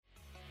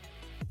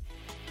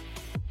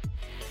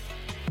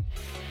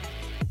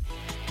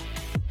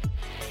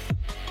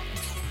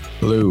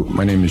Hello,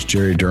 my name is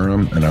Jerry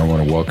Durham, and I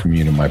want to welcome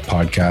you to my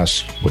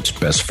podcast, What's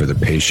Best for the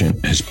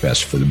Patient is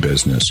Best for the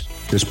Business.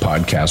 This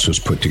podcast was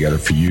put together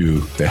for you,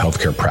 the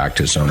healthcare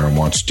practice owner who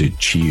wants to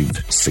achieve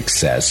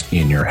success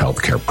in your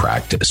healthcare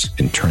practice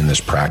and turn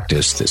this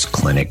practice, this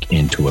clinic,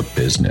 into a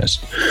business.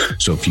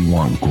 So if you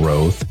want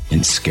growth and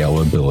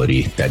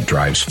scalability that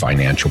drives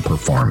financial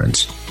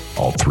performance,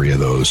 all three of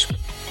those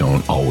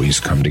don't always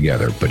come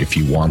together. But if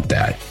you want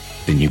that,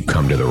 then you've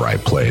come to the right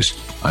place.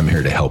 I'm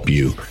here to help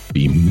you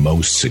be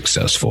most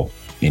successful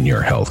in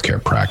your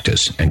healthcare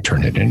practice and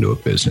turn it into a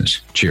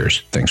business.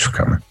 Cheers. Thanks for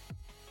coming.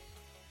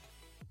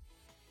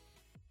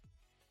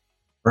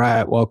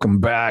 Right. Welcome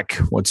back.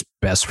 What's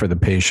Best for the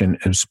Patient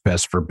is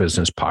Best for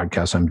Business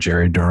podcast. I'm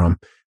Jerry Durham.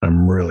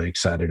 I'm really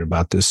excited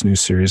about this new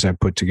series I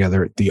put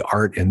together, The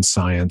Art and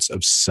Science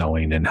of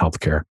Selling in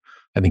Healthcare.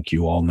 I think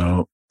you all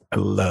know I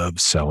love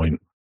selling.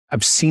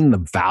 I've seen the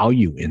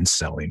value in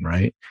selling,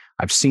 right?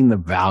 I've seen the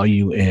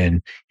value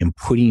in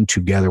putting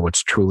together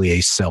what's truly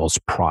a sales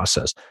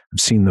process. I've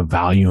seen the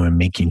value in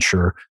making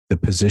sure the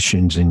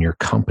positions in your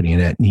company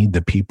that need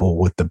the people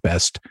with the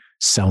best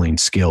selling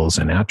skills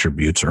and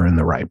attributes are in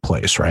the right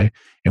place, right?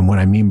 And what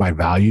I mean by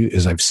value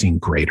is I've seen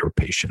greater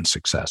patient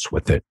success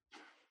with it,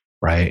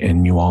 right?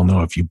 And you all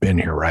know if you've been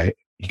here, right?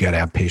 You got to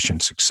have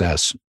patient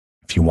success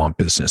if you want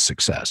business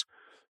success.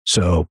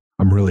 So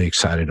I'm really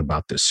excited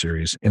about this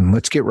series. And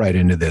let's get right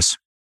into this.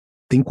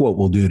 I think what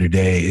we'll do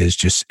today is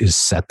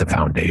set the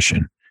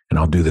foundation. And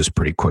I'll do this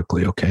pretty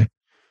quickly, okay?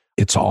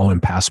 It's all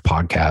in past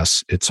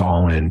podcasts. It's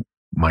all in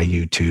my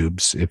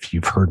YouTubes. If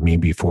you've heard me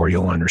before,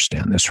 you'll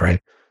understand this, right?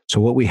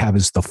 So what we have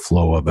is the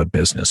flow of a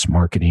business: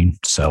 marketing,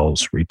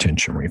 sales,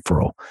 retention,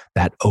 referral.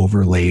 That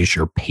overlays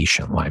your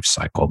patient life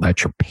cycle.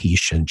 That's your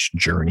patient's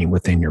journey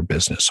within your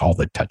business, all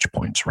the touch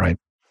points, right?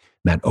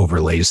 That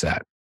overlays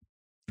that.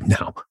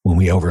 Now, when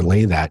we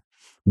overlay that,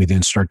 we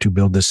then start to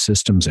build the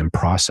systems and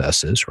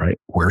processes, right?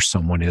 Where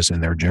someone is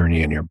in their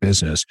journey in your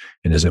business.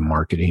 And is it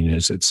marketing?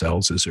 Is it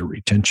sales? Is it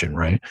retention,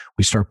 right?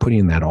 We start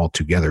putting that all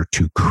together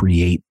to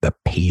create the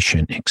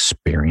patient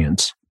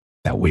experience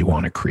that we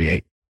want to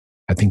create.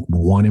 I think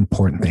one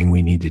important thing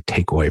we need to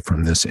take away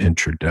from this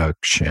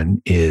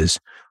introduction is,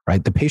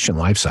 right, the patient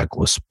life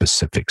cycle is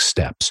specific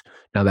steps.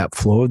 Now, that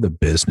flow of the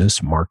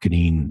business,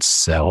 marketing,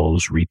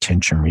 sales,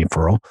 retention,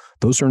 referral,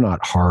 those are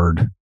not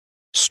hard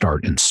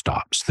start and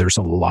stops. There's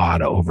a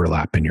lot of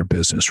overlap in your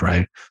business,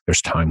 right?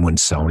 There's time when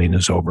selling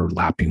is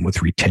overlapping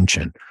with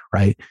retention,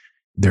 right?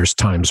 There's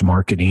times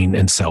marketing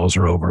and sales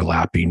are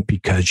overlapping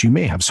because you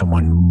may have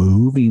someone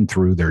moving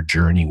through their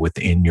journey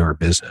within your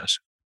business,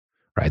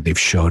 right? They've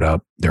showed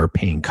up, they're a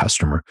paying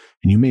customer,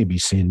 and you may be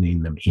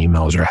sending them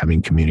emails or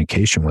having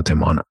communication with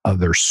them on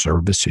other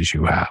services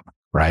you have,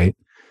 right?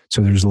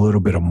 So there's a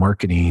little bit of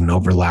marketing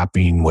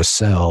overlapping with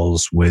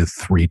sales,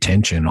 with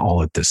retention,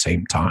 all at the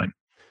same time.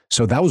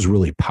 So that was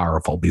really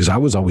powerful because I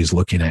was always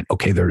looking at,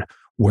 okay,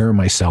 where am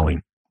I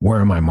selling? Where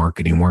am I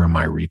marketing? Where am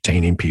I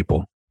retaining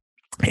people?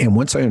 And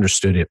once I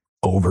understood it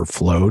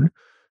overflowed,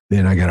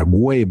 then I got a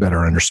way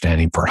better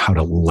understanding for how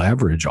to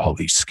leverage all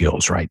these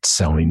skills, right?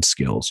 Selling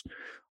skills.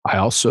 I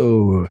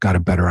also got a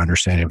better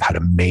understanding of how to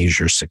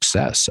measure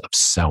success of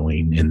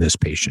selling in this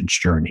patient's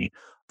journey,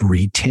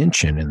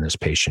 retention in this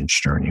patient's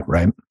journey,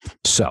 right?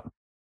 So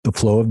the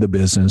flow of the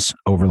business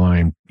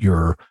overlying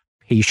your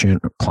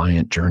patient or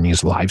client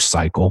journey's life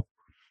cycle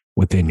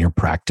within your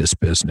practice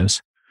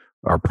business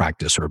or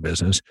practice or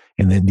business,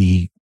 and then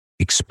the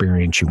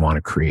experience you want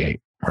to create,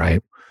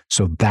 right?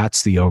 So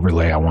that's the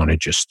overlay I want to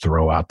just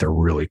throw out there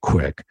really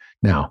quick.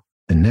 Now,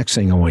 the next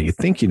thing I want you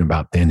thinking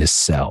about then is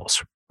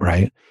sales,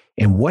 right?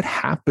 And what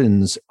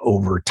happens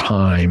over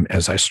time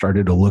as I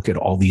started to look at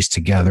all these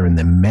together and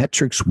the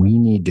metrics we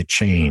need to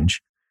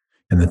change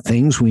and the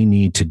things we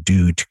need to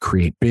do to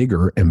create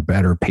bigger and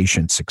better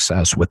patient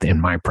success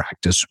within my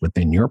practice,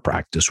 within your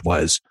practice,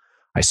 was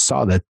I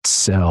saw that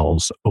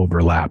sales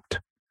overlapped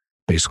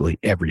basically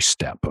every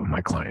step of my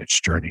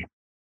client's journey.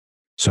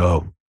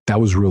 So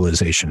that was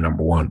realization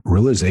number one.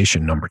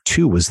 Realization number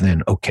two was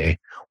then, okay,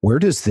 where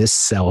does this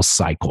sales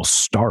cycle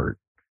start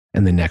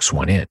and the next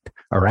one end?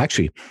 Or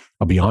actually,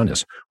 I'll be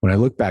honest, when I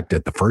look back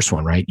at the first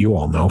one, right, you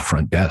all know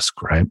front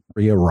desk, right?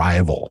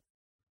 Pre-arrival,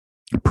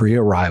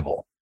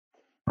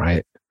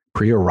 right?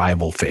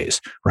 Pre-arrival phase,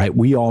 right?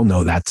 We all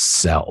know that's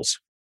sales.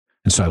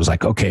 And so I was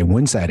like, okay,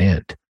 when's that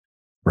end?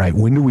 Right?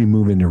 When do we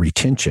move into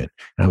retention?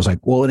 And I was like,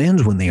 well, it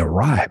ends when they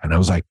arrive. And I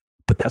was like,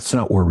 but that's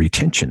not where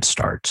retention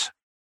starts.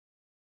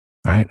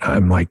 Right?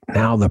 I'm like,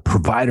 now the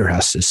provider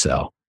has to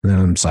sell. And then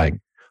I'm like,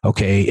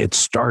 okay, it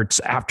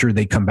starts after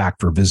they come back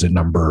for visit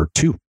number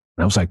 2. And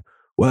I was like,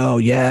 well,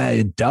 yeah,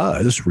 it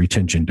does.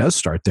 Retention does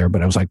start there.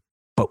 But I was like,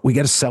 but we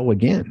got to sell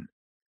again.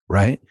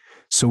 Right?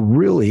 So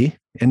really,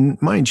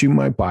 and mind you,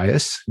 my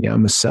bias, yeah,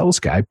 I'm a sales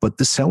guy, but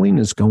the selling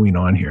is going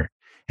on here.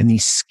 And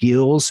these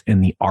skills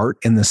and the art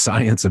and the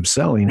science of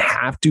selling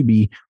have to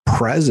be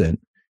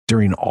present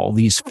during all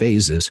these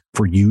phases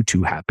for you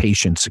to have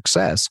patient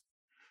success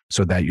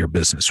so that your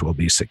business will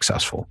be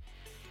successful.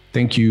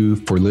 Thank you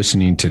for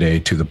listening today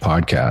to the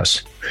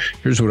podcast.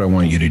 Here's what I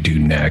want you to do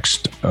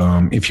next.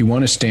 If you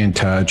want to stay in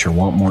touch or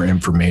want more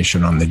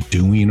information on the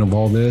doing of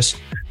all this,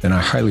 then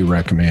I highly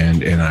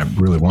recommend, and I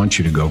really want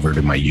you to go over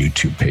to my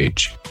YouTube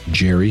page,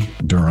 Jerry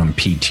Durham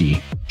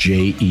PT,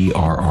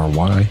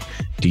 JerryDurham.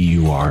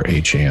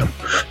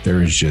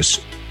 There is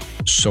just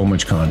so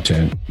much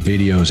content,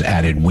 videos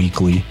added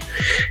weekly,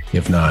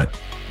 if not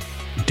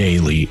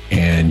daily,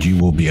 and you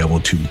will be able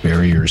to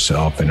bury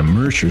yourself and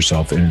immerse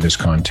yourself into this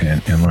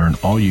content and learn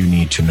all you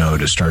need to know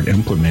to start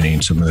implementing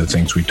some of the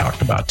things we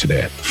talked about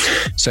today.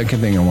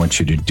 Second thing I want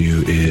you to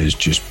do is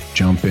just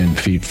jump in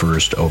feet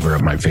first over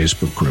at my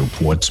Facebook group.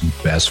 What's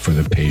best for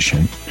the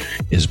patient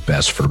is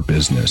best for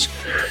business.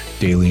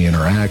 Daily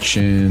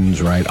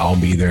interactions, right? I'll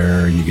be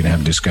there. You can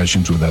have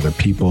discussions with other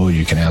people.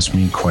 You can ask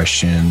me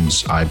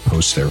questions. I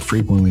post there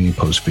frequently,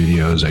 post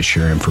videos. I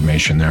share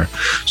information there.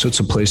 So it's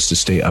a place to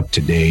stay up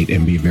to date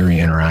and be very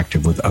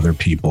interactive with other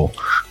people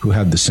who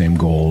have the same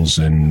goals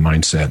and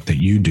mindset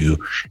that you do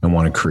and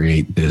want to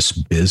create this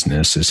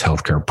business, this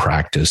healthcare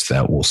practice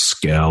that will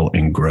scale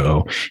and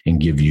grow and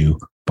give you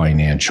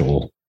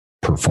financial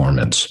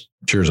performance.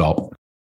 Cheers all.